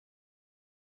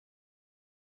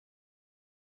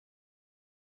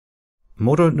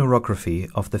Motor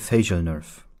neurography of the facial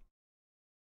nerve.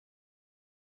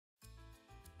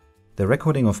 The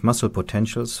recording of muscle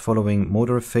potentials following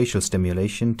motor facial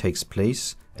stimulation takes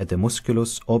place at the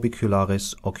musculus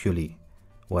orbicularis oculi,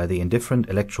 where the indifferent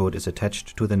electrode is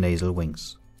attached to the nasal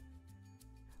wings.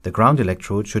 The ground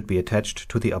electrode should be attached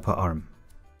to the upper arm.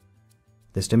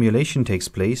 The stimulation takes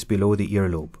place below the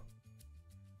earlobe.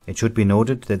 It should be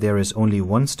noted that there is only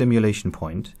one stimulation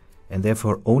point, and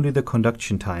therefore only the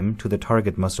conduction time to the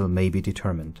target muscle may be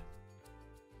determined.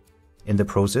 In the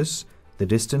process, the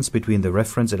distance between the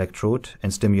reference electrode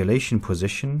and stimulation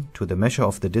position to the measure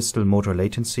of the distal motor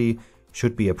latency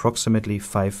should be approximately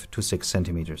 5 to 6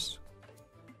 centimeters.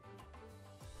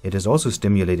 It is also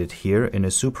stimulated here in a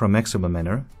supramaximal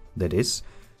manner, that is,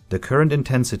 the current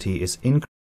intensity is increased